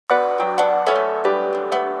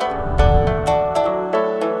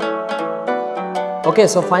Okay,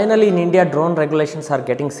 so finally in India, drone regulations are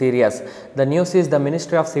getting serious. The news is the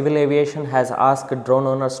Ministry of Civil Aviation has asked drone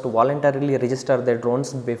owners to voluntarily register their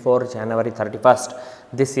drones before January 31st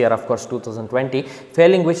this year, of course 2020,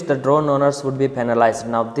 failing which the drone owners would be penalized.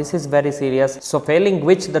 Now this is very serious. So failing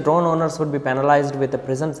which the drone owners would be penalized with a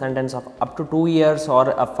prison sentence of up to 2 years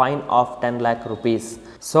or a fine of 10 lakh rupees.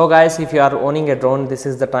 So guys, if you are owning a drone, this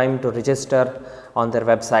is the time to register on their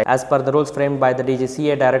website. As per the rules framed by the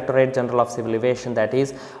DGCA, Directorate General of Civil Aviation, that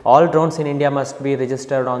is, all drones in India must be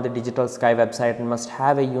registered on the Digital Sky website and must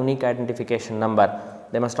have a unique identification number.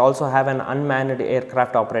 They must also have an unmanned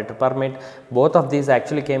aircraft operator permit. Both of these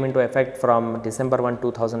actually came into effect from December 1,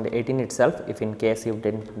 2018 itself, if in case you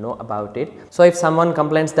didn't know about it. So if someone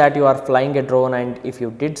complains that you are flying a drone and if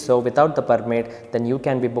you did so without the permit, then you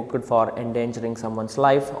can be booked for endangering someone's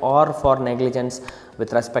life or for negligence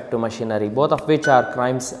with respect to machinery, both of which are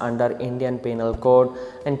crimes under Indian Penal Code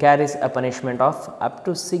and carries a punishment of up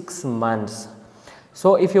to 6 months.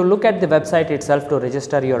 So if you look at the website itself to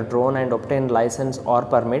register your drone and obtain license or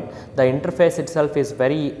permit, the interface itself is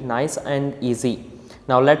very nice and easy.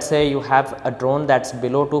 Now let's say you have a drone that's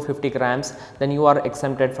below 250 grams, then you are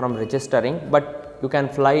exempted from registering, but you can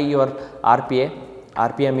fly your RPA.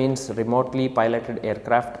 RPA means remotely piloted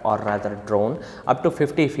aircraft or rather drone up to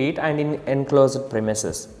 50 feet and in enclosed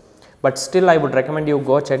premises. But still I would recommend you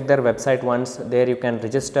go check their website once. There you can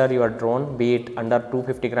register your drone, be it under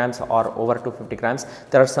 250 grams or over 250 grams.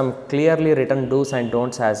 There are some clearly written do's and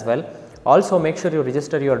don'ts as well. Also make sure you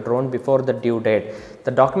register your drone before the due date.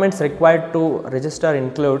 The documents required to register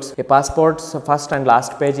includes a passport's first and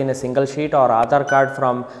last page in a single sheet or Aadhaar card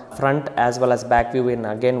from front as well as back view in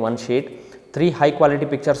again one sheet. 3 high quality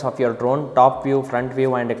pictures of your drone, top view, front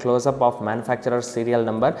view and a close-up of manufacturer's serial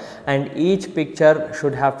number, and each picture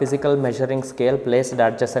should have physical measuring scale placed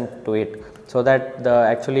adjacent to it, so that the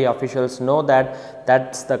actually officials know that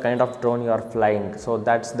that's the kind of drone you are flying. So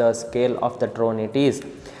that's the scale of the drone it is.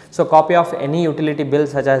 So copy of any utility bill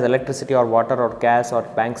such as electricity or water or gas or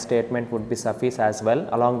bank statement would be suffice as well,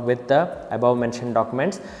 along with the above mentioned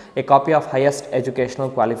documents. A copy of highest educational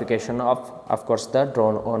qualification of course the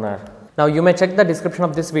drone owner. Now you may check the description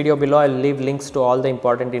of this video below. I'll leave links to all the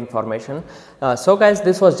important information. So guys,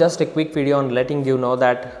 this was just a quick video on letting you know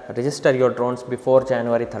that register your drones before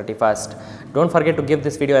January 31st. Don't forget to give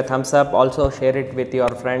this video a thumbs up. Also share it with your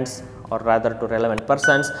friends or rather to relevant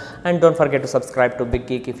persons, and don't forget to subscribe to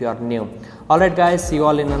VickGeek if you are new. Alright guys, see you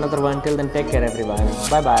all in another one. Till then, take care everyone.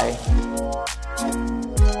 Bye bye.